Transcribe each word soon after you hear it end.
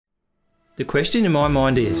The question in my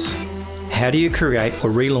mind is, how do you create or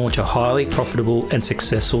relaunch a highly profitable and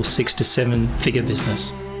successful 6 to 7 figure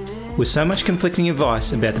business? With so much conflicting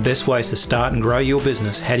advice about the best ways to start and grow your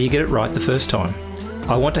business, how do you get it right the first time?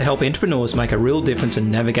 I want to help entrepreneurs make a real difference and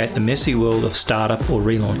navigate the messy world of startup or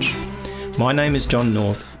relaunch. My name is John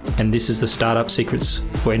North, and this is the Startup Secrets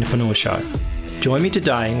for Entrepreneurs Show. Join me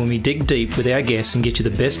today when we dig deep with our guests and get you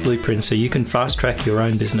the best blueprint so you can fast track your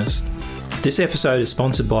own business. This episode is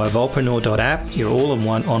sponsored by Volpreneur.app, your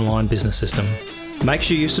all-in-one online business system. Make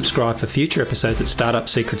sure you subscribe for future episodes at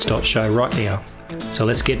startupsecrets.show right now. So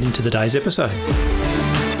let's get into today's episode.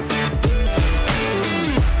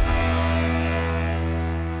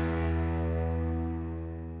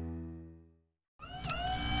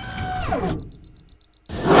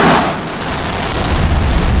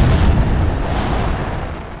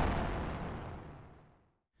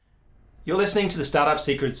 You're listening to the Startup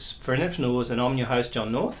Secrets for Entrepreneurs, and I'm your host,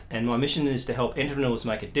 John North, and my mission is to help entrepreneurs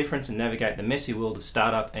make a difference and navigate the messy world of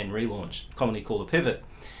startup and relaunch, commonly called a pivot.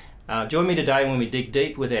 Join me today when we dig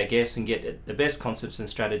deep with our guests and get the best concepts and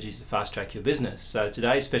strategies to fast track your business. So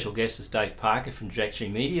today's special guest is Dave Parker from Trajectory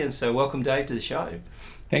Media, and so welcome, Dave, to the show.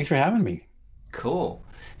 Thanks for having me. Cool.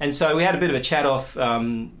 And so we had a bit of a chat off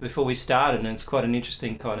before we started, and it's quite an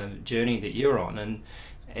interesting kind of journey that you're on.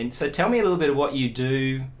 And so tell me a little bit of what you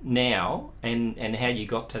do now and how you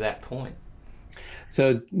got to that point.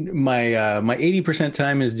 So my 80%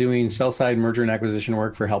 time is doing sell-side merger and acquisition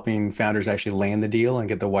work for helping founders actually land the deal and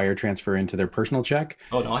get the wire transfer into their personal check.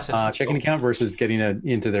 Oh, nice. Checking account versus getting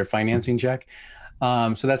into their financing check.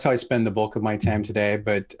 So that's how I spend the bulk of my time today.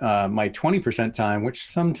 But my 20% time, which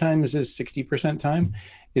sometimes is 60% time,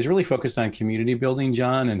 is really focused on community building,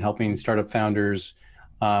 John, and helping startup founders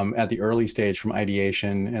at the early stage from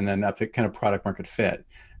ideation and then up to kind of product market fit,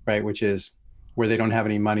 right? Which is where they don't have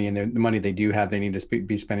any money, and the money they do have, they need to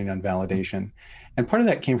be spending on validation. And part of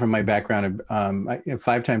that came from my background. I'm a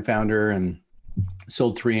 5-time founder and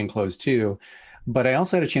sold 3 and closed 2. But I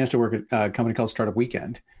also had a chance to work at a company called Startup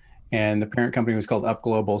Weekend. And the parent company was called Up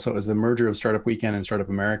Global. So it was the merger of Startup Weekend and Startup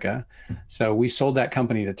America. So we sold that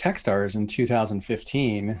company to Techstars in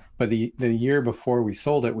 2015. But the year before we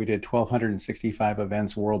sold it, we did 1,265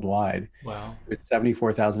 events worldwide. Wow. With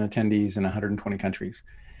 74,000 attendees in 120 countries.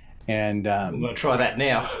 And I'm going to try that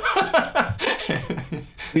now.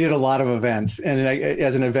 We did a lot of events. And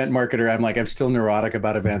as an event marketer, I'm still neurotic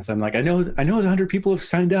about events. I'm like, I know 100 people have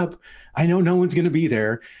signed up. I know no one's going to be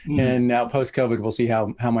there. And now post-COVID, we'll see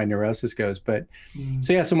how my neurosis goes. But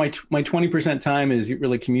so my 20% time is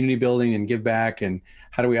really community building and give back, and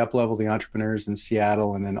how do we up-level the entrepreneurs in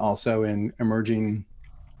Seattle, and then also in emerging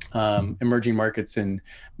markets in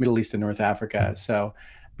Middle East and North Africa. So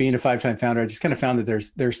being a 5-time founder, I just kind of found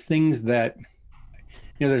that there's things that,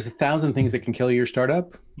 there's 1,000 things that can kill your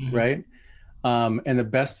startup, right? And the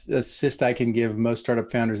best assist I can give most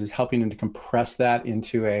startup founders is helping them to compress that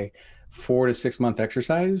into a 4 to 6 month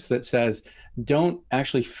exercise that says, don't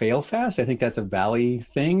actually fail fast. I think that's a Valley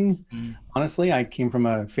thing. Honestly, I came from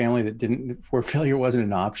a family where failure wasn't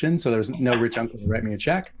an option. So there was no rich uncle to write me a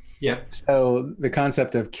check. Yeah. So the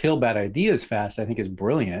concept of kill bad ideas fast, I think, is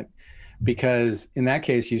brilliant, because in that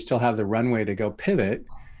case, you still have the runway to go pivot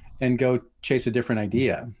and go chase a different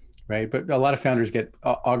idea, right? But a lot of founders get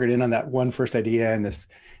augured in on that one first idea, and it's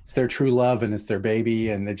their true love and it's their baby,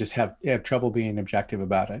 and they just have trouble being objective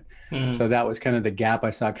about it. So that was kind of the gap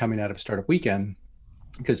I saw coming out of Startup Weekend,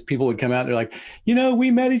 because people would come out and they're like,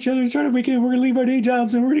 we met each other at Startup Weekend, we're gonna leave our day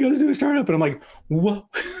jobs and we're gonna go do a startup. And I'm like, whoa,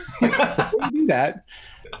 before you do that,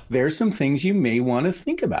 there's some things you may want to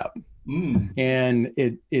think about. And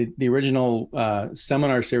the original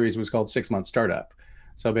seminar series was called 6 Month Startup.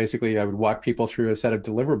 So basically, I would walk people through a set of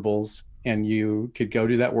deliverables, and you could go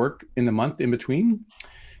do that work in the month in between,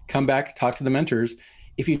 come back, talk to the mentors.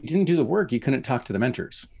 If you didn't do the work, you couldn't talk to the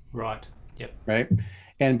mentors. Right. Yep. Right.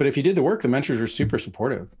 But if you did the work, the mentors were super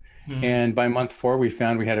supportive. And by month 4, we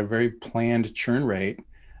found we had a very planned churn rate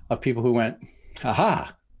of people who went,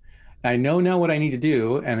 aha, I know now what I need to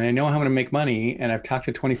do, and I know how I'm going to make money. And I've talked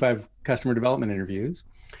to 25 customer development interviews,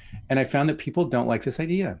 and I found that people don't like this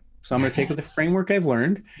idea. So I'm going to take the framework I've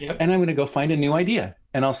learned, and I'm going to go find a new idea,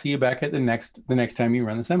 and I'll see you back at the next time you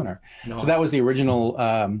run the seminar. Nice. So that was the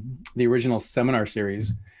original seminar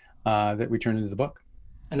series that we turned into the book.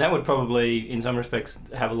 And that would probably, in some respects,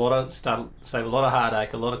 have save a lot of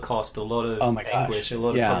heartache, a lot of cost, a lot of anguish, a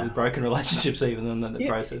lot of probably broken relationships even in the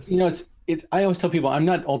process. It's I always tell people, I'm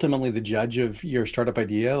not ultimately the judge of your startup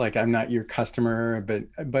idea. Like, I'm not your customer,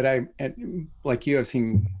 but I, like you, have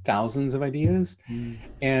seen thousands of ideas.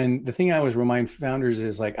 And the thing I always remind founders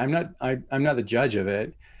is, like, I'm not the judge of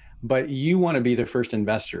it, but you want to be the first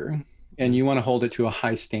investor. and you want to hold it to a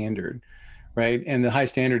high standard, right? And the high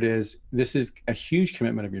standard is, this is a huge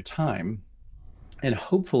commitment of your time, and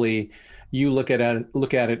hopefully you look at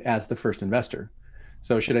it as the first investor.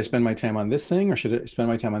 So should I spend my time on this thing, or should I spend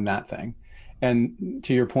my time on that thing? And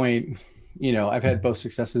to your point, I've had both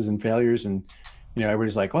successes and failures, and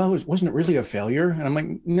everybody's like, well, wasn't it really a failure? And I'm like,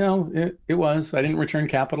 no, it was. I didn't return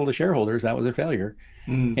capital to shareholders. That was a failure.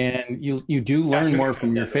 And you do learn more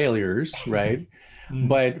from your failures, right?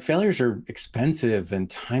 But failures are expensive and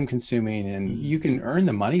time consuming, and you can earn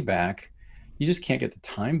the money back. You just can't get the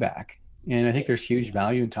time back. And I think there's huge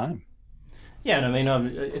value in time. Yeah, and I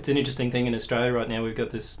mean, it's an interesting thing in Australia right now. We've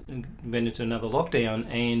got went into another lockdown,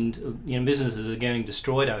 and businesses are getting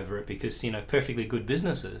destroyed over it because perfectly good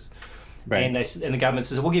businesses, right? And the government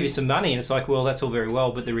says, we'll give you some money, and it's like, well, that's all very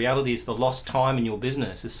well, but the reality is the lost time in your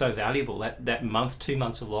business is so valuable. That month, 2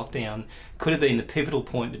 months of lockdown could have been the pivotal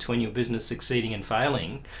point between your business succeeding and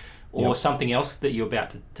failing, or something else that you're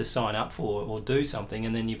about to sign up for or do something,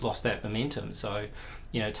 and then you've lost that momentum. So,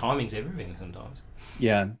 timing's everything sometimes.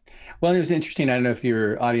 Yeah. Well, it was interesting. I don't know if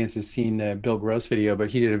your audience has seen the Bill Gross video, but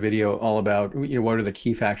he did a video all about, what are the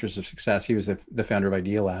key factors of success. He was the founder of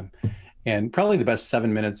Idea Lab, and probably the best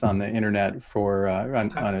 7 minutes on the internet for on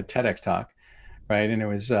a TEDx talk, right? And it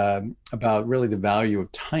was about really the value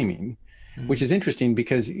of timing, which is interesting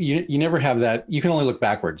because you never have that. You can only look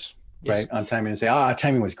backwards, right, on timing and say,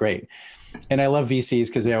 timing was great. And I love VCs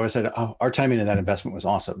because they always said, our timing in that investment was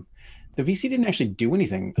awesome. The VC didn't actually do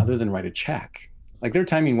anything other than write a check. Like, their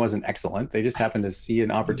timing wasn't excellent. They just happened to see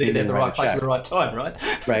an opportunity. They're the right place at the right time, right?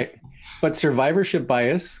 Right. But survivorship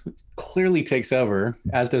bias clearly takes over,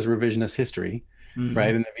 as does revisionist history,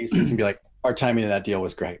 right? And the VCs can be like, our timing in that deal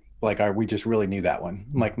was great. Like, we just really knew that one.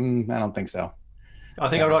 I'm like, I don't think so. I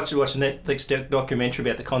think I'd actually watch a Netflix documentary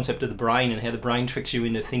about the concept of the brain and how the brain tricks you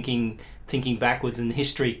into thinking backwards, and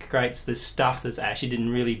history creates this stuff that's actually didn't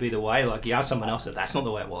really be the way. Like, you ask someone else that that's not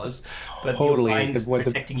the way it was, but totally. Your brain's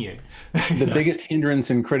protecting you. The biggest hindrance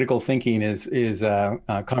in critical thinking is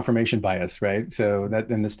confirmation bias, right? So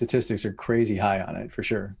and the statistics are crazy high on it for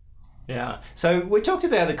sure. Yeah. So we talked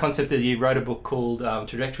about the concept that you wrote a book called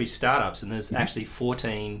Trajectory Startups, and there's actually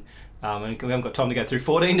 14. And we haven't got time to go through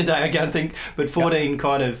 14 today, I don't think, but 14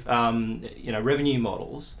 kind of revenue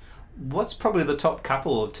models. What's probably the top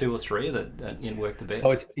couple of 2 or 3 that work the best?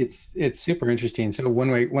 Oh, it's super interesting. So when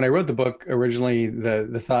I wrote the book originally,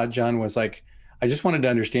 the thought, John, was like, I just wanted to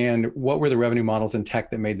understand what were the revenue models in tech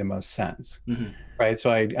that made the most sense, right? So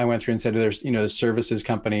I went through and said, there's services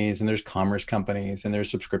companies, and there's commerce companies, and there's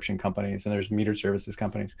subscription companies, and there's metered services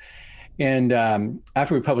companies. And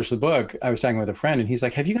after we published the book, I was talking with a friend, and he's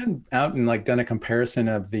like, have you gone out and done a comparison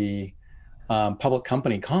of the public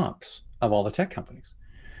company comps of all the tech companies?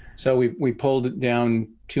 So we pulled down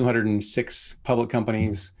 206 public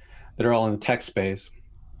companies that are all in the tech space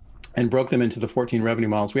and broke them into the 14 revenue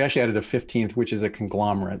models. We actually added a 15th, which is a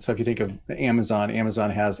conglomerate. So if you think of Amazon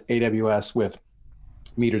has AWS with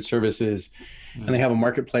metered services, and they have a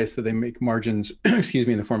marketplace that they make margins,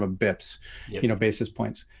 in the form of BIPs, basis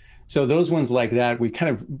points. So those ones like that, we kind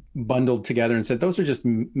of bundled together and said, those are just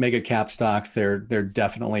mega cap stocks. They're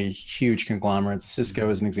definitely huge conglomerates. Cisco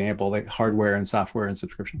is an example, like hardware and software and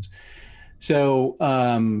subscriptions. So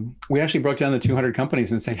we actually broke down the 200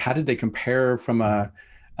 companies and said, how did they compare from an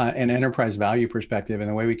enterprise value perspective? And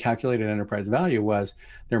the way we calculated enterprise value was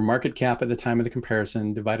their market cap at the time of the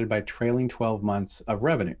comparison divided by trailing 12 months of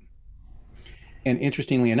revenue. And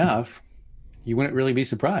interestingly enough, you wouldn't really be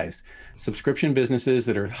surprised. Subscription businesses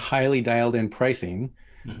that are highly dialed in pricing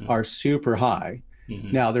are super high.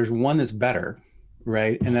 Now, there's one that's better,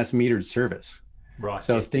 right? And that's metered service. Right.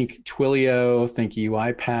 So think Twilio, think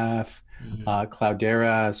UiPath,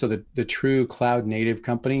 Cloudera. So the true cloud native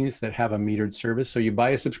companies that have a metered service. So you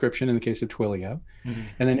buy a subscription in the case of Twilio,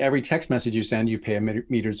 and then every text message you send, you pay a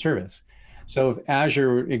metered service. So if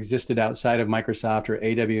Azure existed outside of Microsoft or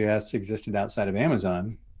AWS existed outside of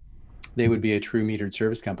Amazon, they would be a true metered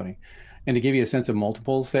service company. And to give you a sense of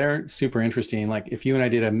multiples there, super interesting. Like if you and I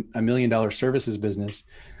did a $1 million services business,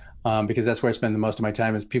 because that's where I spend the most of my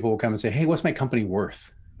time, is people will come and say, hey, what's my company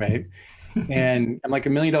worth, right? And I'm like,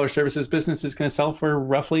 $1 million services business is going to sell for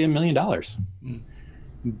roughly $1 million.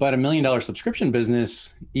 But $1 million subscription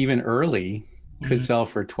business, even early, could sell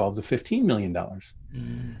for $12 to $15 million.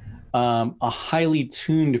 A highly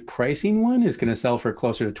tuned pricing one is going to sell for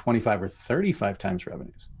closer to 25 or 35 times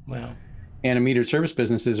revenues. Wow. And a metered service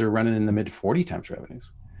businesses are running in the mid 40 times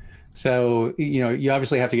revenues. So, you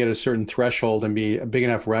obviously have to get a certain threshold and be a big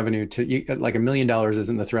enough revenue like $1 million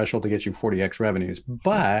isn't the threshold to get you 40x revenues,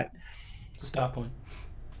 but it's a start point.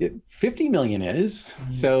 50 million is.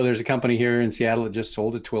 So there's a company here in Seattle that just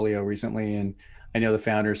sold to Twilio recently, and I know the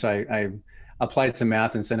founder, so I applied some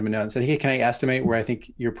math and sent him a note and said, hey, can I estimate where I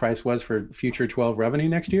think your price was for future 12 revenue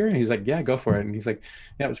next year? And he's like, yeah, go for it. And he's like,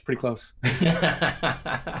 yeah, it was pretty close.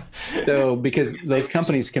 So because those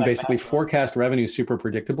companies can basically forecast revenue super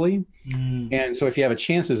predictably. And so if you have a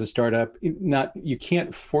chance as a startup, you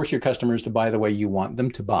can't force your customers to buy the way you want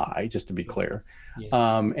them to buy, just to be clear. Yes.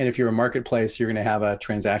 And if you're a marketplace, you're going to have a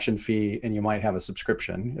transaction fee and you might have a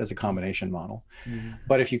subscription as a combination model.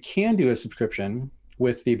 But if you can do a subscription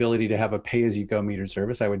with the ability to have a pay-as-you-go metered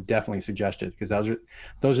service, I would definitely suggest it, because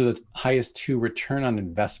those are the highest 2 return on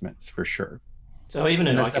investments for sure. So even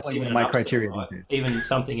in, that's definitely my criteria, right? Even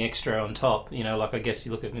something extra on top, like I guess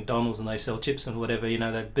you look at McDonald's and they sell chips and whatever, that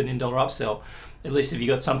 $1 billion upsell. At least if you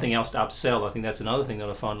got something else to upsell, I think that's another thing that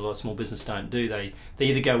I find a lot of small business don't do. They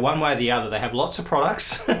either go one way or the other. They have lots of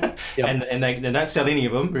products and they don't sell any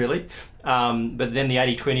of them really. But then the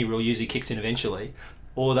 80-20 rule usually kicks in eventually.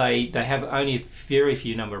 Or they have only a very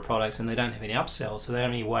few number of products and they don't have any upsells, so they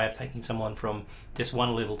don't have any way of taking someone from just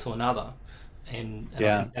one level to another. And I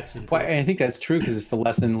think that's important. Well, I think that's true, because it's the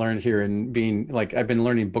lesson learned here in being like, I've been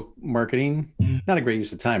learning book marketing. Not a great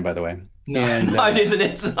use of time, by the way. No, it isn't.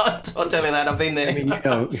 It's not. I'll tell you that. I've been there.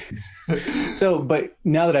 I mean, so, but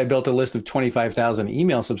now that I built a list of 25,000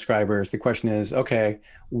 email subscribers, the question is, okay,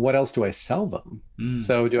 what else do I sell them?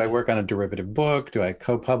 So do I work on a derivative book? Do I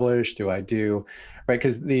co-publish? Do I do, right?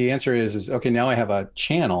 Because the answer is, okay, now I have a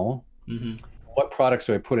channel. What products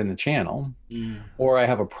do I put in the channel? Or I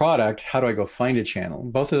have a product, how do I go find a channel?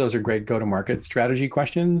 Both of those are great go-to-market strategy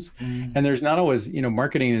questions. And there's not always,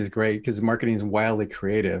 marketing is great because marketing is wildly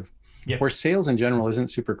creative. Where sales in general isn't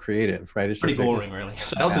super creative, right? It's pretty boring, really.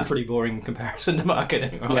 Sales is pretty boring in comparison to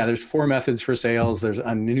marketing, right? Yeah, there's 4 methods for sales. There's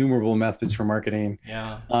innumerable methods for marketing.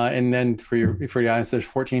 And then for your audience, there's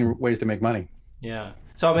 14 ways to make money. Yeah.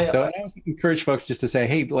 So I always encourage folks just to say,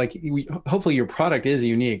 hey, like, hopefully your product is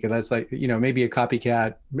unique. And that's like, maybe a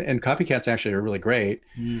copycat, and copycats actually are really great,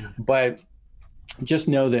 but just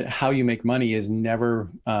know that how you make money is never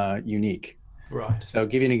unique. Right. So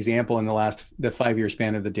give you an example. In the 5-year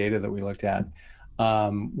span of the data that we looked at,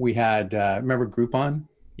 we had, remember Groupon?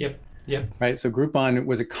 Yep. Right. So Groupon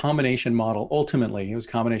was a combination model. Ultimately, it was a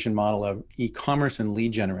combination model of e-commerce and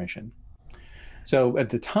lead generation. So at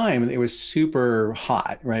the time, it was super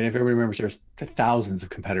hot, right? If everybody remembers, there's thousands of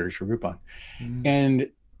competitors for Groupon. And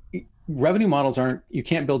revenue models you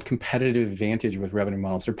can't build competitive advantage with revenue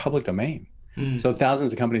models. They're public domain. So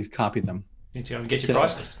thousands of companies copied them. Get your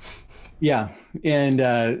prices. Yeah. And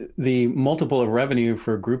the multiple of revenue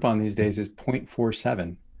for Groupon these days is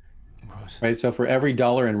 0.47. Right. So for every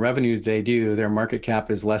 $1 in revenue they do, their market cap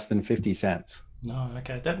is less than 50 cents. No,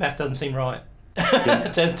 okay. That math doesn't seem right.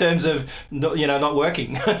 In terms of not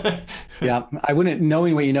working. Yeah, I wouldn't,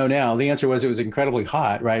 knowing what you know now, the answer was it was incredibly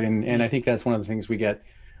hot, right? And I think that's one of the things we get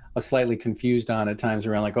slightly confused on at times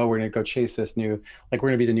around, like, oh, we're going to go chase this new, like, we're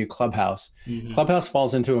going to be the new Clubhouse. Clubhouse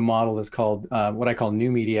falls into a model that's called what I call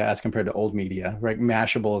new media as compared to old media, right?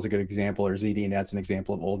 Mashable is a good example, or ZDNet's an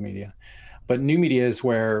example of old media. But new media is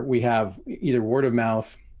where we have either word of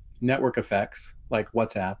mouth, network effects like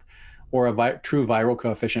WhatsApp, or a true viral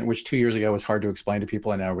coefficient, which 2 years ago was hard to explain to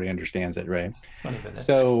people, and now everybody understands it, right?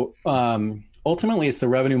 So ultimately, it's the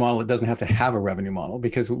revenue model that doesn't have to have a revenue model,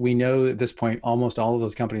 because we know at this point, almost all of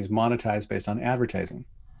those companies monetize based on advertising.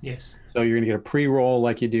 Yes. So you're going to get a pre-roll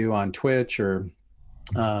like you do on Twitch, or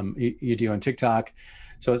you do on TikTok.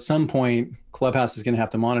 So at some point, Clubhouse is going to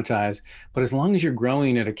have to monetize. But as long as you're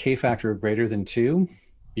growing at a K factor of greater than 2,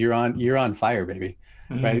 you're on fire, baby.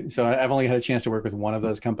 Right. So I've only had a chance to work with one of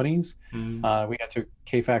those companies. We got to a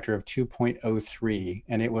K factor of 2.03,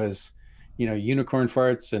 and it was, unicorn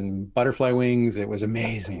farts and butterfly wings. It was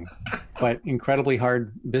amazing, but incredibly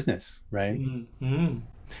hard business. Right. And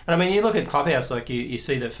I mean, you look at Clubhouse, like you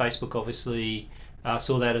see that Facebook obviously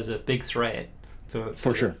saw that as a big threat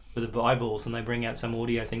for sure, for the eyeballs, and they bring out some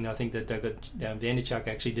audio thing. I think that they've got Vanderchuck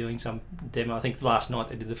actually doing some demo. I think last night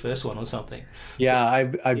they did the first one or something. Yeah,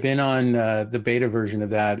 I've been on the beta version of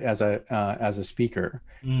that as a speaker,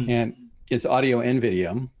 and it's audio and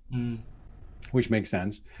video, which makes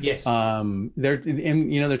sense. Yes.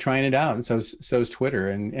 They're trying it out, and so is Twitter.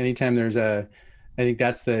 And anytime I think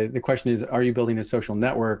that's the question is, are you building a social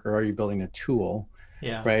network or are you building a tool?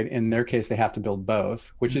 Yeah. Right. In their case, they have to build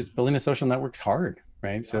both, which is building a social network's hard.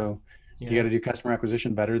 Right. So you got to do customer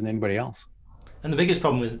acquisition better than anybody else. And the biggest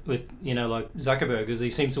problem with like Zuckerberg is he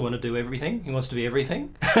seems to want to do everything. He wants to be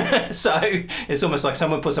everything. So it's almost like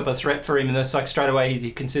someone puts up a threat for him, and it's like straight away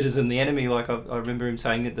he considers them the enemy. Like I remember him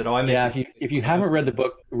saying that I. Yeah. If you haven't read the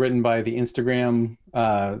book written by the Instagram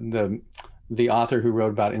the author who wrote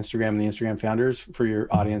about Instagram and the Instagram founders. For your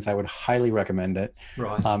audience, I would highly recommend it.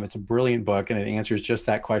 Right. It's a brilliant book, and it answers just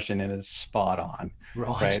that question, and it's spot on.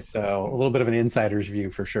 Right. So a little bit of an insider's view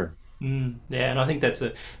for sure. Yeah, and I think that's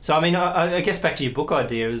so. I mean, I guess back to your book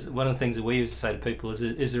idea is one of the things that we used to say to people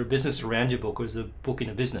is there a business around your book, or is the book in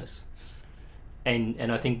a business?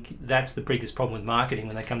 And I think that's the biggest problem with marketing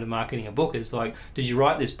when they come to marketing a book is like, did you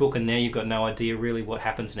write this book and now you've got no idea really what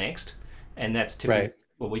happens next? And that's typically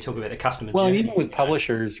what we talk about, the customer journey. Well, even with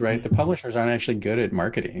publishers, right? The publishers aren't actually good at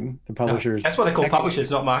marketing. The publishers... No, that's why they're called publishers,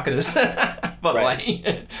 not marketers, by the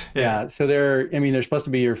way. Yeah. So they're supposed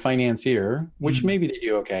to be your financier, which maybe they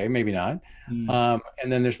do okay, maybe not. And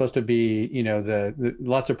then they're supposed to be, the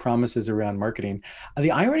lots of promises around marketing. The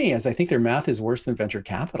irony is, I think their math is worse than venture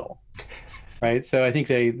capital. Right. So I think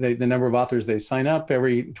the number of authors they sign up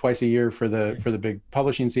twice a year for the big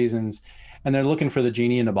publishing seasons, and they're looking for the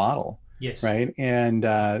genie in the bottle. Yes. Right. And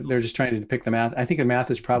they're just trying to depict the math. I think the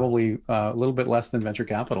math is probably a little bit less than venture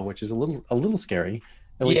capital, which is a little scary,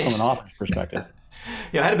 at least from an author's perspective.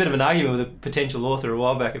 Yeah, I had a bit of an argument with a potential author a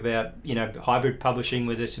while back about, hybrid publishing,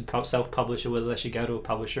 whether they should self-publish or whether they should go to a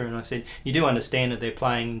publisher. And I said, you do understand that they're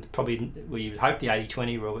playing probably, well, you would hope the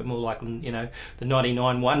 80-20 rule, but more like, the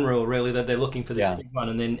 99-1 rule, really, that they're looking for this big one.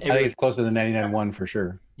 And then I think it's closer than 99-1 for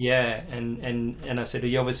sure. Yeah, and I said,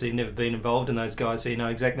 well, you obviously have never been involved in those guys, so you know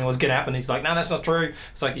exactly what's going to happen. He's like, no, that's not true.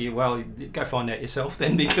 It's like, well, go find out yourself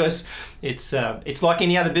then, because it's like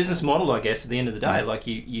any other business model, I guess, at the end of the day. Like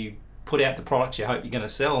you put out the products you hope you're going to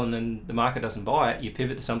sell, and then the market doesn't buy it, you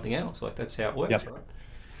pivot to something else. Like that's how it works, right?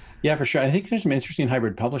 Yeah, for sure. I think there's some interesting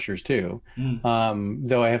hybrid publishers too.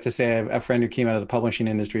 Though I have to say, I have a friend who came out of the publishing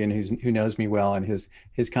industry and who knows me well, and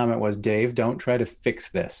his comment was, Dave, don't try to fix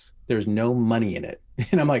this. There's no money in it.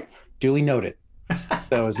 And I'm like, duly noted.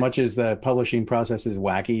 So as much as the publishing process is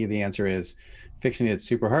wacky, the answer is fixing it's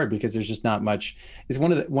super hard, because there's just not much. It's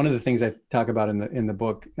one of the things I talk about in the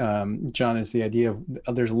book, John, is the idea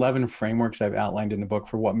of there's 11 frameworks I've outlined in the book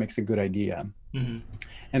for what makes a good idea.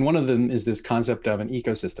 And one of them is this concept of an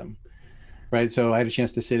ecosystem, right? So I had a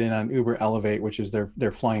chance to sit in on Uber Elevate, which is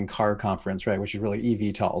their flying car conference, right? Which is really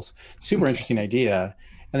eVTOLs. Super interesting idea.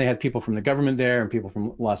 And they had people from the government there and people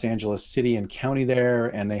from Los Angeles City and County there.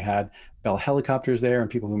 And they had Bell Helicopters there and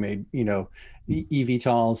people who made,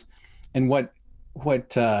 eVTOLs. And what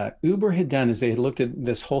Uber had done is they had looked at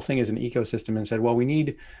this whole thing as an ecosystem and said, well, we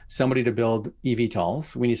need somebody to build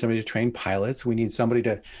eVTOLs. We need somebody to train pilots. We need somebody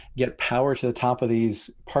to get power to the top of these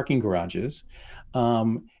parking garages.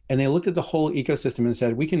 And they looked at the whole ecosystem and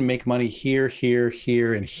said, we can make money here, here,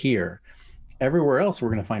 here, and here. Everywhere else, we're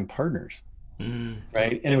going to find partners.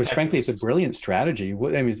 Right. And frankly, it's a brilliant strategy. I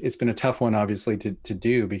mean, it's been a tough one, obviously, to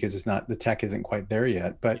do, because the tech isn't quite there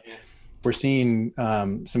yet. But we're seeing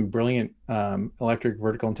some brilliant electric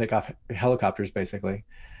vertical and takeoff helicopters, basically.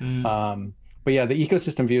 But yeah, the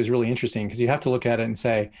ecosystem view is really interesting, because you have to look at it and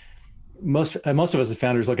say, most of us as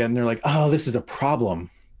founders look at it and they're like, oh, this is a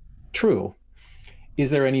problem. True.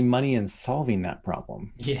 Is there any money in solving that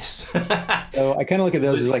problem? Yes. So I kind of look at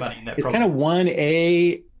those as like, it's kind of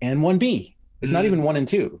 1A and 1B. It's not even 1 and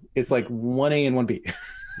 2. It's like 1A and 1B.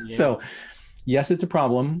 Yeah. So yes, it's a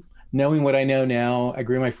problem. Knowing what I know now, I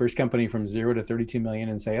grew my first company from 0 to 32 million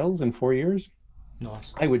in sales in 4 years.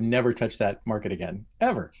 Nice. I would never touch that market again,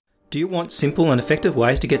 ever. Do you want simple and effective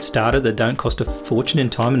ways to get started that don't cost a fortune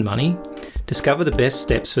in time and money? Discover the best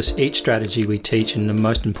steps for each strategy we teach and the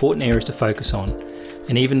most important areas to focus on,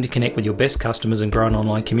 and even to connect with your best customers and grow an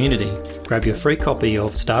online community. Grab your free copy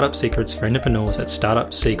of Startup Secrets for Entrepreneurs at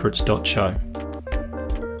startupsecrets.show.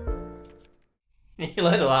 You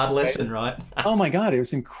learned a hard lesson, right? Oh my God, it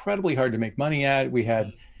was incredibly hard to make money at. We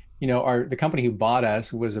had, the company who bought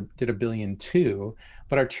us did $1.2 billion,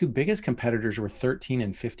 but our two biggest competitors were 13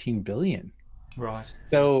 and 15 billion. Right.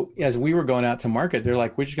 So as we were going out to market, they're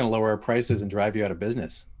like, we're just going to lower our prices and drive you out of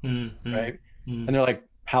business. Right. And they're like,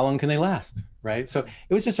 how long can they last? Right. So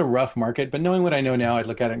it was just a rough market, but knowing what I know now, I'd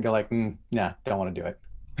look at it and go like, nah, don't want to do it.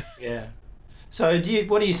 Yeah. So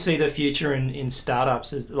what do you see the future in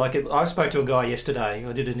startups? I spoke to a guy yesterday.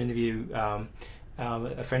 I did an interview,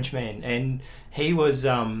 a Frenchman, and he was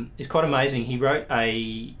it's quite amazing. He wrote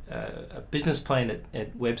a business plan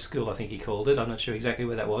at Web School, I think he called it. I'm not sure exactly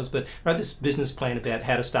where that was, but wrote this business plan about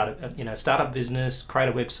how to start a business, create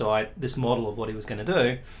a website, this model of what he was going to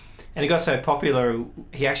do. And it got so popular,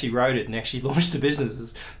 he actually wrote it and actually launched a business.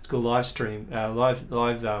 It's called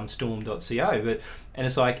livestorm.co. And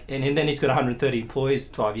it's like, and then he's got 130 employees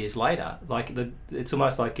 5 years later. Like it's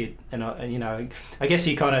almost like it. And I guess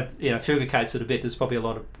he kind of sugarcoats it a bit. There's probably a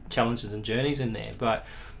lot of challenges and journeys in there, but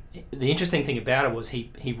the interesting thing about it was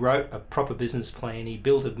he wrote a proper business plan. He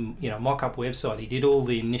built a mock-up website. He did all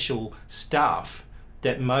the initial stuff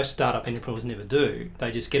that most startup entrepreneurs never do.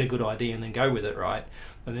 They just get a good idea and then go with it, right?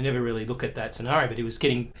 And they never really look at that scenario. But he was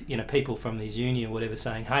getting people from his uni or whatever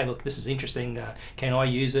saying, "Hey, look, this is interesting. Can I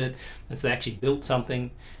use it?" And so they actually built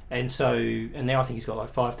something. And now I think he's got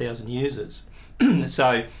like 5,000 users.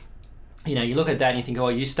 So, you look at that and you think, oh,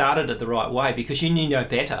 you started it the right way because you knew no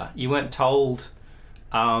better. You weren't told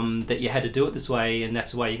that you had to do it this way and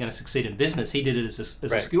that's the way you're going to succeed in business. He did it as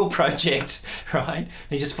a school project, right?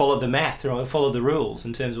 He just followed the math, right? Followed the rules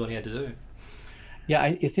in terms of what he had to do. Yeah,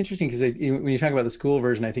 it's interesting because when you talk about the school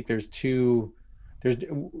version, I think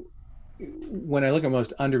when I look at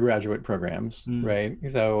most undergraduate programs, right?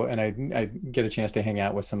 So, and I get a chance to hang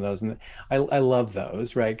out with some of those, and I love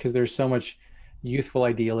those, right? Because there's so much youthful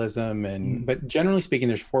idealism, but generally speaking,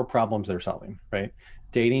 there's 4 problems they're solving, right?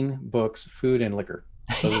 Dating, books, food, and liquor.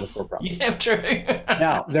 Those are the 4 problems. Yeah, true.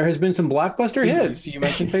 Now, there has been some blockbuster hits. You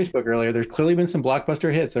mentioned Facebook earlier. There's clearly been some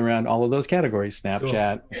blockbuster hits around all of those categories,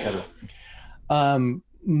 Snapchat, etc.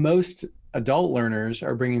 Most adult learners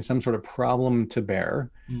are bringing some sort of problem to bear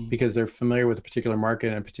because they're familiar with a particular market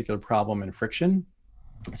and a particular problem and friction.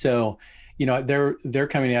 So, they're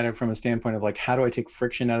coming at it from a standpoint of like, how do I take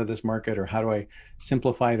friction out of this market, or how do I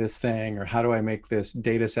simplify this thing, or how do I make this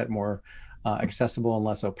data set more accessible and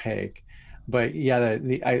less opaque? But yeah,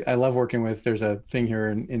 I love working with, there's a thing here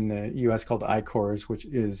in the US called iCores, which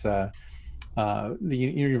is the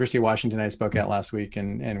University of Washington I spoke at last week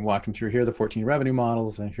and walking through, here are the 14 revenue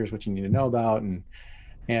models and here's what you need to know about.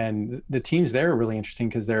 And the teams there are really interesting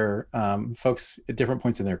because they're folks at different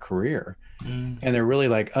points in their career. And they're really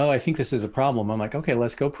like, oh, I think this is a problem. I'm like, okay,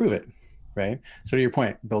 let's go prove it, right? So to your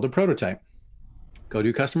point, build a prototype, go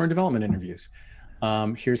do customer development interviews.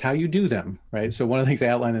 Here's how you do them, right? So one of the things I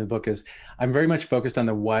outline in the book is I'm very much focused on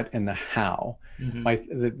the what and the how.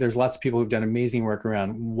 There's lots of people who've done amazing work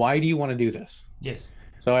around, why do you want to do this? Yes.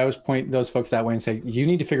 So I always point those folks that way and say, you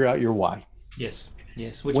need to figure out your why. Yes.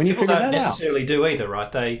 Which when you people figure don't that necessarily do either,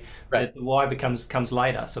 right? The why comes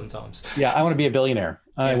later sometimes. Yeah, I want to be a billionaire,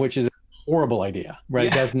 which is a horrible idea, right?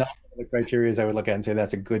 Yeah. That's not the criteria I would look at and say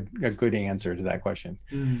that's a good answer to that question.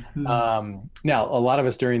 Now, a lot of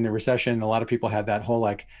us during the recession, a lot of people had that whole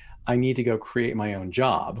like, I need to go create my own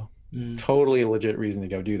job. Totally a legit reason to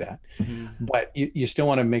go do that. But you still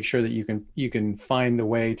want to make sure that you can find the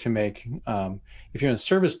way to make, if you're in a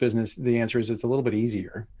service business, the answer is it's a little bit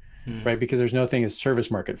easier, right? Because there's no thing as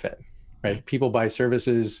service market fit, right? People buy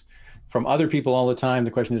services from other people all the time.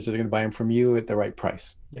 The question is, are they going to buy them from you at the right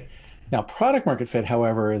price? Yeah. Now, product market fit,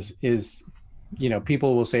 however, is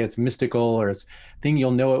people will say it's mystical or it's thing,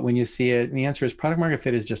 you'll know it when you see it. And the answer is product market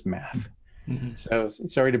fit is just math. So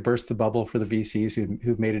sorry to burst the bubble for the VCs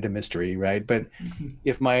who've made it a mystery, right? But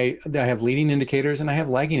if I have leading indicators and I have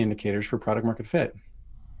lagging indicators for product market fit.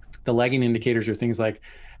 The lagging indicators are things like,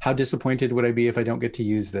 how disappointed would I be if I don't get to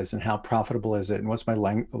use this, and how profitable is it, and what's my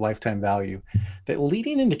lifetime value? The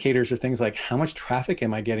leading indicators are things like, how much traffic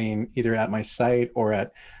am I getting either at my site or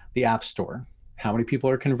at the app store? How many people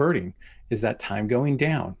are converting? Is that time going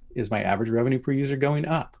down? Is my average revenue per user going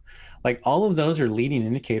up? Like all of those are leading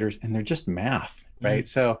indicators and they're just math, right?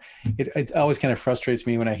 So it always kind of frustrates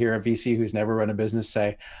me when I hear a VC who's never run a business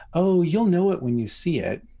say, oh, you'll know it when you see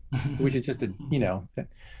it, which is just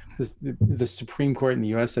the Supreme Court in the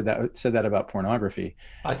US said that about pornography.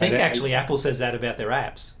 I think actually Apple says that about their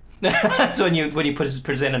apps. So when you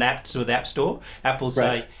present an app to the App Store, Apple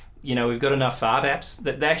say, we've got enough fart apps.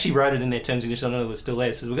 They actually wrote it in their terms and conditions. I don't know if it's still there.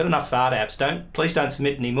 It says, we've got enough fart apps. Please don't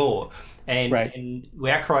submit any more. And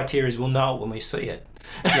our criteria is we'll know it when we see it.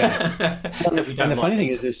 Yeah. And the funny thing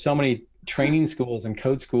is there's so many training schools and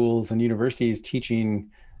code schools and universities teaching,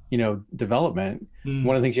 development.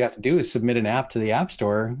 One of the things you have to do is submit an app to the App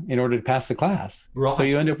Store in order to pass the class. Right. So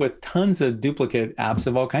you end up with tons of duplicate apps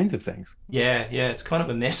of all kinds of things. Yeah. It's kind of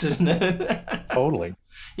a mess, isn't it? Totally.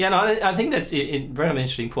 Yeah, no, I think that's a very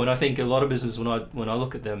interesting point. I think a lot of businesses, when I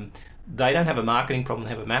look at them, they don't have a marketing problem,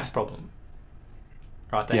 they have a math problem.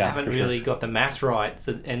 Right? They haven't really got the math right.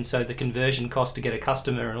 And so the conversion cost to get a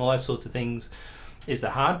customer and all those sorts of things is the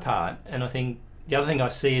hard part. And I think the other thing I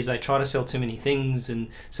see is they try to sell too many things. And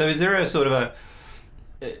so is there a sort of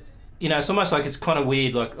it's almost like it's kind of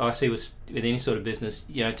weird, like I see with any sort of business,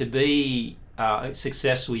 to be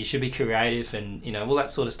successful, you should be creative and, all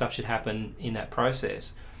that sort of stuff should happen in that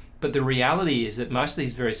process. But the reality is that most of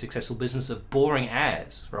these very successful businesses are boring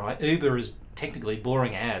as, right? Uber is technically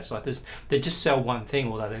boring as. Like they just sell one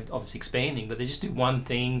thing, although they're obviously expanding, but they just do one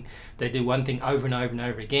thing. They do one thing over and over and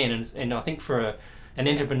over again. And I think for an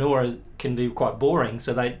entrepreneur can be quite boring,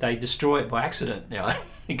 so they destroy it by accident,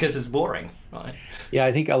 because it's boring, right? Yeah,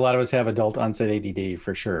 I think a lot of us have adult onset ADD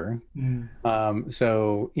for sure.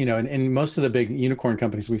 So, and most of the big unicorn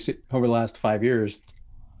companies we've seen over the last 5 years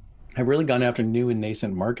have really gone after new and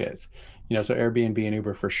nascent markets. So Airbnb and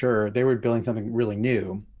Uber for sure, they were building something really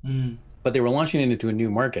new, but they were launching it into a new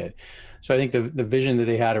market. So I think the vision that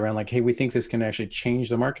they had around like, hey, we think this can actually change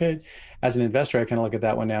the market. As an investor, I kind of look at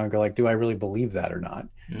that one now and go like, do I really believe that or not?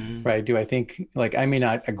 Right? Do I think, like, I may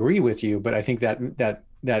not agree with you, but I think that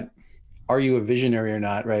are you a visionary or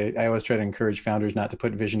not? Right? I always try to encourage founders not to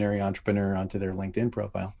put visionary entrepreneur onto their LinkedIn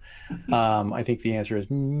profile. I think the answer is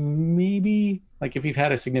maybe, like, if you've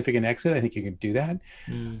had a significant exit, I think you can do that.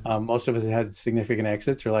 Most of us that had significant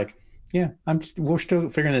exits are like, yeah, we're still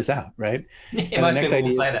figuring this out, right? Yeah, most people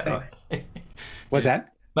will say that, right? What's that?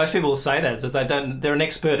 Most people will say that they're an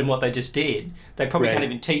expert in what they just did. They probably can't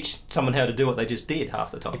even teach someone how to do what they just did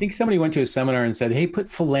half the time. I think somebody went to a seminar and said, hey, put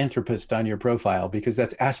philanthropist on your profile because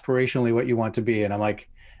that's aspirationally what you want to be. And I'm like,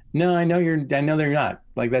 no, I know they're not.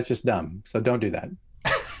 Like, that's just dumb. So don't do that.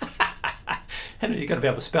 And you've got to be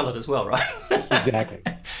able to spell it as well, right? Exactly.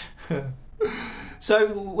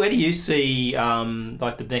 So where do you see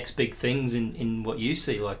like the next big things in what you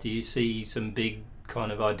see? Like, do you see some big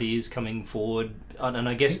kind of ideas coming forward? And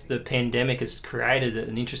I guess the pandemic has created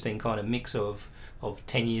an interesting kind of mix of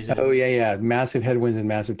 10 years. Oh, yeah. Massive headwinds and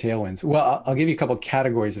massive tailwinds. Well, I'll give you a couple of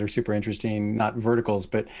categories that are super interesting, not verticals,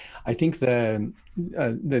 but I think the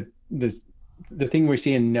thing we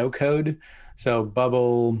see in no code, so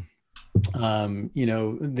Bubble,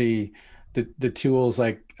 the tools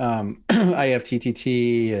like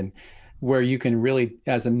IFTTT, and where you can really,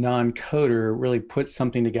 as a non-coder, really put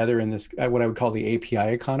something together in this, what I would call the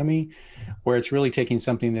API economy, where it's really taking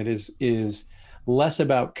something that is less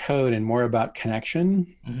about code and more about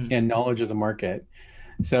connection and knowledge of the market.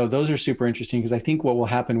 So those are super interesting because I think what will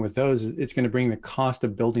happen with those is it's going to bring the cost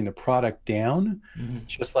of building the product down,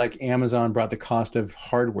 just like Amazon brought the cost of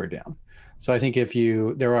hardware down. So I think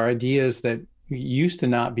there are ideas that used to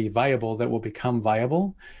not be viable that will become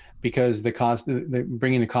viable because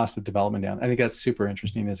bringing the cost of development down. I think that's super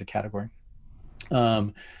interesting as a category.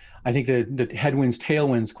 I think the headwinds,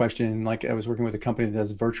 tailwinds question, like I was working with a company that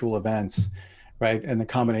does virtual events, right? And the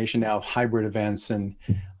combination now of hybrid events, and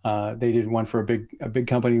they did one for a big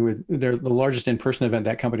company the largest in-person event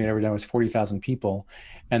that company had ever done was 40,000 people,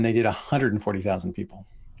 and they did 140,000 people.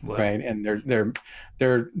 Wow. Right. And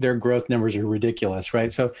their growth numbers are ridiculous.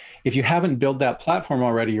 Right. So if you haven't built that platform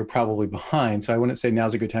already, you're probably behind. So I wouldn't say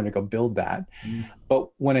now's a good time to go build that. But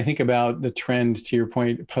when I think about the trend, to your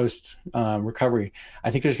point, post recovery, I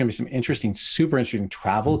think there's going to be some super interesting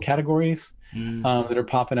travel categories that are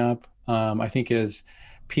popping up. I think as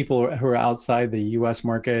people who are outside the US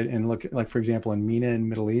market and look, like, for example, in MENA and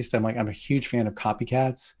Middle East, I'm a huge fan of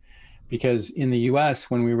copycats. Because in the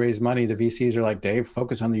US, when we raise money, the VCs are like, Dave,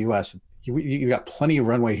 focus on the US. You got plenty of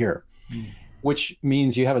runway here, which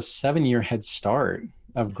means you have a 7-year head start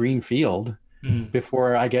of greenfield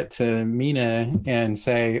before I get to MENA and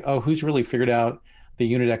say, oh, who's really figured out the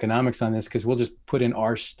unit economics on this? Because we'll just put in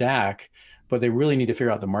our stack, but they really need to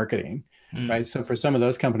figure out the marketing, right? So for some of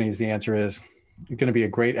those companies, the answer is going to be a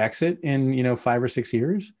great exit in 5 or 6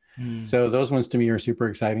 years. So those ones to me are super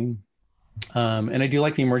exciting. And I do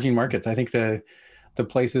like the emerging markets. I think the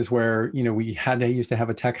places where, we used to have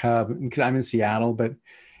a tech hub, because I'm in Seattle, but,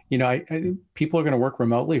 people are going to work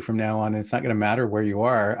remotely from now on. And it's not going to matter where you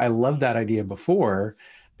are. I loved that idea before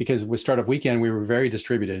because with Startup Weekend, we were very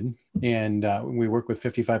distributed and we work with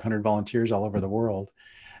 5,500 volunteers all over the world.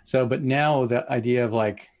 So, but now the idea of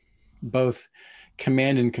like both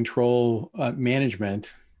command and control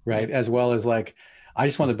management, right? As well as like, I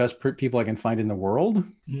just want the best people I can find in the world,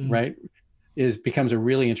 right? Becomes a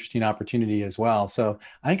really interesting opportunity as well. So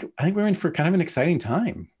I think we're in for kind of an exciting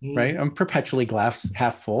time, right? I'm perpetually glass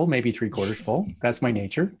half full, maybe 3/4 full. That's my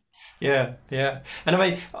nature. Yeah. And I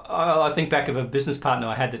mean, I think back of a business partner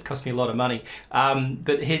I had that cost me a lot of money.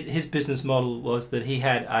 But his business model was that he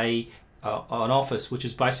had an office, which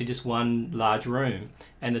is basically just one large room,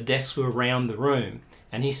 and the desks were around the room.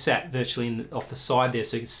 And he sat virtually off the side there,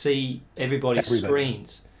 so he could see everybody's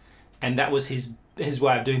screens. And that was his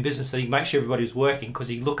way of doing business. So he'd make sure everybody was working because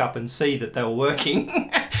he'd look up and see that they were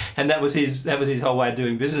working. And that was his whole way of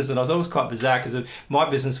doing business. And I thought it was quite bizarre because of my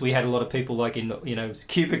business, we had a lot of people like in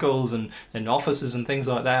cubicles and offices and things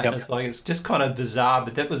like that. Yep. And it's just kind of bizarre,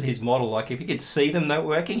 but that was his model. Like if he could see them not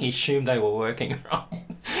working, he assumed they were working, right?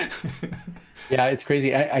 Yeah, it's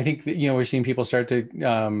crazy. I think that, we're seeing people start to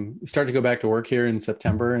go back to work here in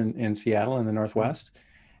September in Seattle in the Northwest.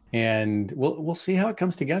 and we'll see how it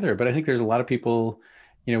comes together. But I think there's a lot of people,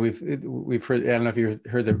 you know, we've heard, I don't know if you've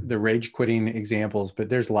heard the rage quitting examples, but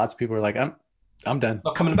there's lots of people who are like, I'm done.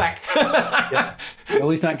 Not coming back. Yeah. At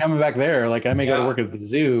least not coming back there. Like I may go to work at the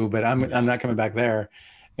zoo, but I'm not coming back there.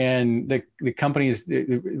 And the company is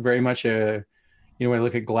very much a, you know, when I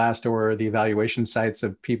look at Glassdoor, the evaluation sites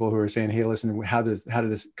of people who are saying, hey, listen, how did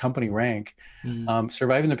this company rank?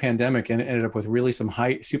 Surviving the pandemic and ended up with really some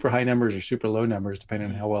super high numbers or super low numbers, depending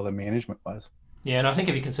on how well the management was. Yeah, and I think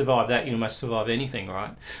if you can survive that, you must survive anything,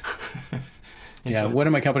 right? Yeah, one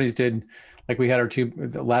of my companies did, like we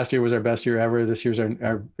had last year was our best year ever. This year's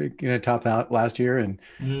our topped out last year. And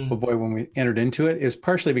oh boy, when we entered into it, it was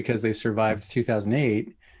partially because they survived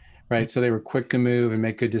 2008, right? So they were quick to move and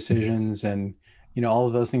make good decisions, and you know, all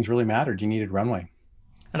of those things really mattered. You needed runway.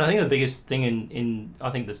 And I think the biggest thing in I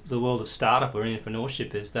think the world of startup or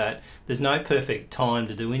entrepreneurship is that there's no perfect time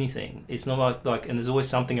to do anything. It's not like and there's always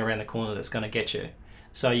something around the corner that's going to get you.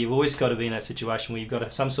 So you've always got to be in that situation where you've got to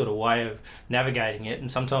have some sort of way of navigating it.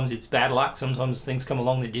 And sometimes it's bad luck. Sometimes things come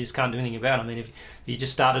along that you just can't do anything about. I mean, if you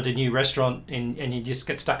just started a new restaurant and you just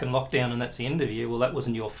get stuck in lockdown and that's the end of you, well, that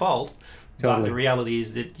wasn't your fault. Totally. But the reality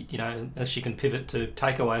is that, you know, unless you can pivot to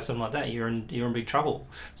takeaway or something like that, you're in big trouble.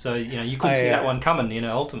 So, you know, you couldn't see that one coming, you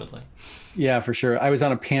know, ultimately. Yeah, for sure. I was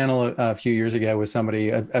on a panel a few years ago with somebody,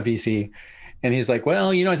 a VC, and he's like,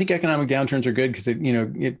 well, you know, I think economic downturns are good because, you know,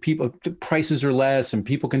 the prices are less and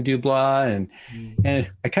people can do blah. And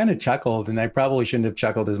I kind of chuckled, and I probably shouldn't have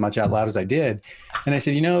chuckled as much out loud as I did. And I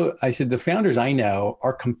said, you know, the founders I know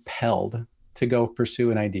are compelled to go pursue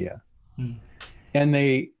an idea. And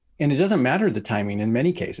it doesn't matter the timing in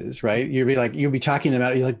many cases, right? You'll be talking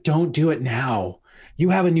about it. You're like, don't do it now.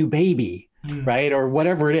 You have a new baby, right? Or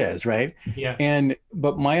whatever it is, right? Yeah.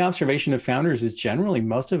 But my observation of founders is generally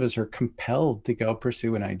most of us are compelled to go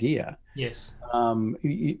pursue an idea. Yes.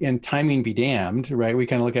 And timing be damned, right? We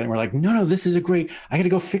kind of look at it and we're like, no, this is I got to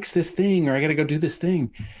go fix this thing, or I got to go do this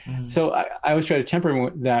thing. So I always try to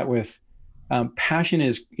temper that with passion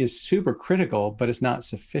is super critical, but it's not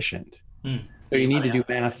sufficient. So you need to do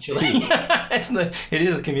math too. It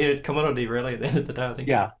is a commodity, really, at the end of the day, I think.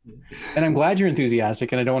 Yeah. And I'm glad you're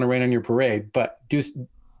enthusiastic, and I don't want to rain on your parade, but do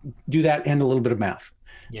that and a little bit of math.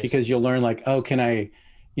 Yes. Because you'll learn like, oh, can I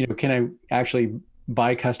actually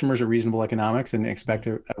buy customers at reasonable economics and expect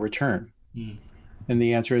a return? And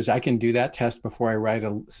the answer is I can do that test before I write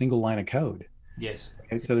a single line of code. Yes.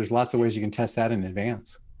 Okay? So there's lots of ways you can test that in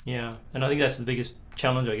advance. Yeah. And I think that's the biggest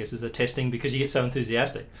challenge, I guess, is the testing, because you get so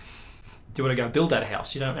enthusiastic. Do you want to go build that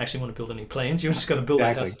house? You don't actually want to build any plans. You're just going to build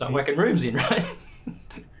that house and start whacking rooms in, right?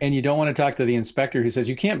 And you don't want to talk to the inspector who says,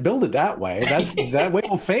 you can't build it that way. That way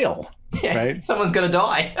will fail, right? Someone's going to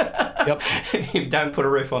die. Yep. If you don't put a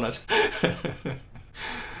roof on it.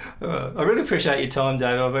 I really appreciate your time,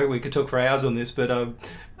 David. I bet we could talk for hours on this, but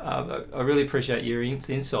I really appreciate your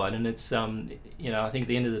insight. And it's, you know, I think at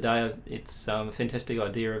the end of the day, it's a fantastic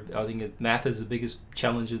idea. I think math is the biggest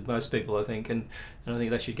challenge with most people, I think. And I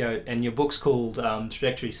think they should go. And your book's called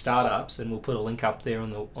Trajectory Startups, and we'll put a link up there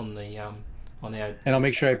on the and I'll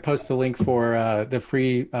make sure I post the link for the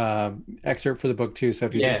free excerpt for the book too. So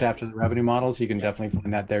if you're just after the revenue models, you can definitely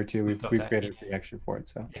find that there too. We've created a free excerpt for it.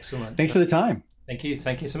 So excellent. Thanks for the time. Thank you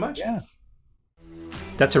so much. Yeah.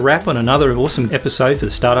 That's a wrap on another awesome episode for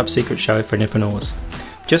the Startup Secret Show for entrepreneurs.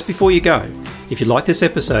 Just before you go, if you like this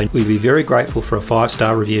episode, we'd be very grateful for a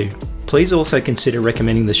 5-star review. Please also consider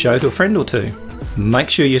recommending the show to a friend or two. Make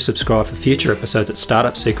sure you subscribe for future episodes at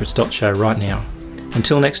startupsecrets.show right now.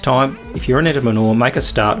 Until next time, if you're an entrepreneur, make a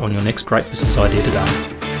start on your next great business idea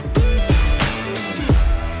today.